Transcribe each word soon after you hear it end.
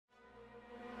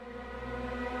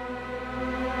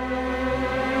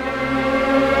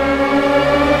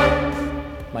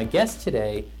guest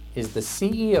today is the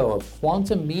CEO of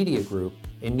Quantum Media Group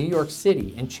in New York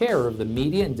City and chair of the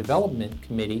Media and Development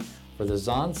Committee for the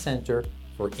Zahn Center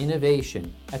for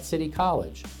Innovation at City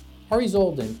College. Ari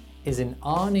Zoldan is an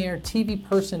on-air TV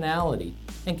personality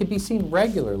and can be seen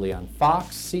regularly on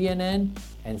Fox, CNN,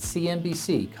 and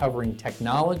CNBC covering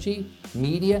technology,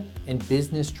 media, and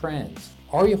business trends.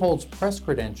 Ari holds press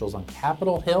credentials on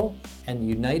Capitol Hill and the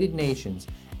United Nations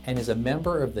and is a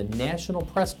member of the National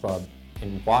Press Club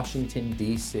in Washington,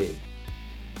 D.C.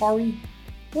 Ari,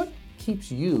 what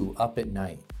keeps you up at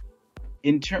night?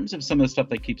 In terms of some of the stuff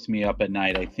that keeps me up at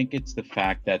night, I think it's the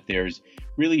fact that there's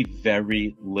really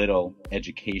very little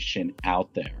education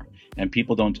out there. And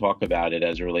people don't talk about it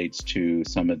as it relates to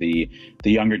some of the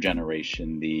younger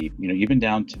generation, even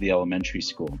down to the elementary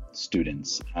school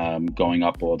students, going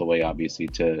up all the way, obviously,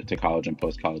 to college and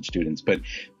post-college students. But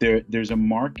there's a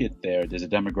market there, there's a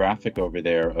demographic over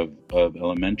there of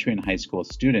elementary and high school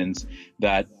students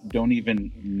that don't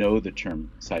even know the term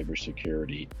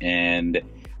cybersecurity. And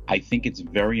I think it's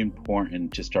very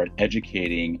important to start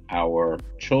educating our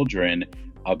children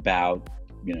about,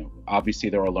 obviously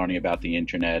they're all learning about the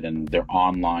internet and they're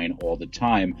online all the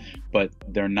time, but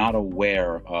they're not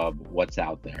aware of what's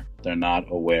out there. They're not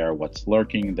aware what's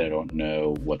lurking. They don't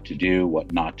know what to do,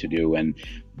 what not to do. And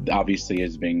obviously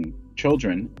as being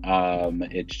children,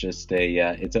 it's just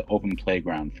it's an open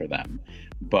playground for them.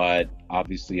 But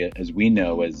obviously, as we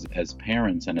know, as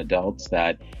parents and adults,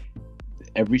 that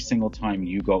every single time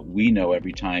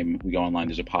every time we go online,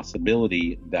 there's a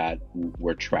possibility that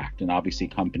we're tracked. And obviously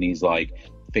companies like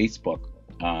Facebook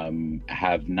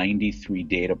have 93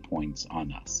 data points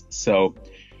on us. So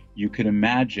you could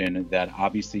imagine that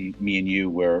obviously me and you,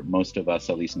 where most of us,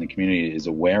 at least in the community, is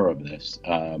aware of this.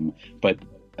 But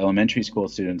elementary school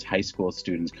students, high school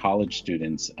students, college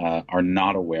students are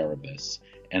not aware of this.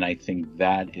 And I think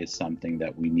that is something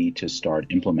that we need to start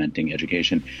implementing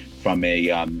education from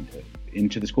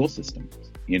into the school system.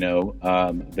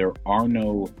 There are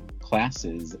no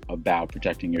classes about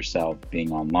protecting yourself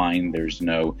being online. There's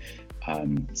no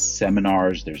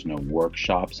seminars, there's no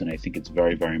workshops. And I think it's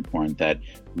very, very important that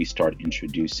we start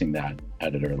introducing that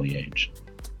at an early age.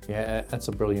 Yeah, that's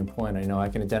a brilliant point. I know I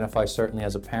can identify certainly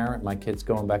as a parent, my kids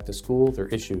going back to school, they're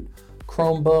issued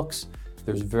Chromebooks.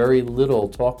 There's very little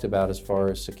talked about as far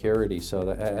as security, so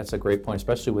that's a great point,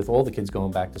 especially with all the kids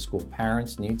going back to school.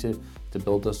 Parents need to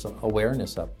build this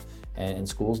awareness up, and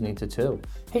schools need to too.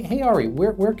 Hey Ari,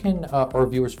 where can our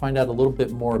viewers find out a little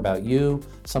bit more about you,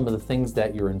 some of the things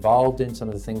that you're involved in, some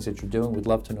of the things that you're doing? We'd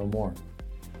love to know more.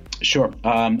 Sure.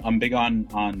 I'm big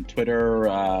on Twitter,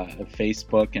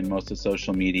 Facebook, and most of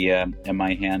social media, and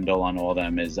my handle on all of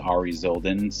them is Ari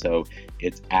Zoldan, so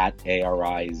it's at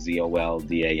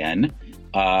ARIZOLDAN.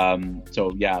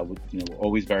 So yeah, we're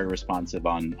always very responsive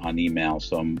on email.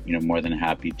 So I'm more than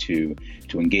happy to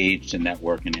engage, to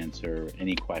network, and answer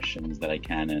any questions that I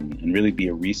can, and really be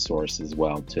a resource as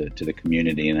well to the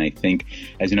community. And I think,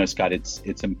 as you know, Scott,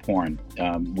 it's important.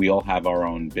 We all have our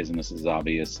own businesses,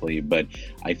 obviously, but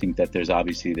I think that there's a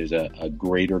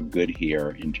greater good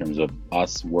here in terms of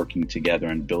us working together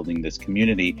and building this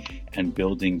community and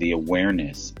building the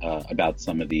awareness about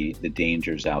some of the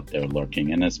dangers out there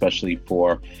lurking, and especially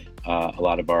for a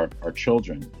lot of our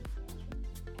children.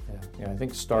 Yeah, I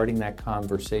think starting that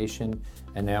conversation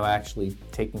and now actually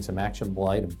taking some actionable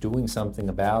item, doing something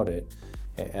about it,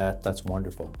 that's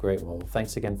wonderful. Great. Well,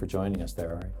 thanks again for joining us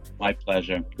there, Ari. My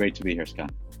pleasure. Great to be here,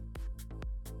 Scott.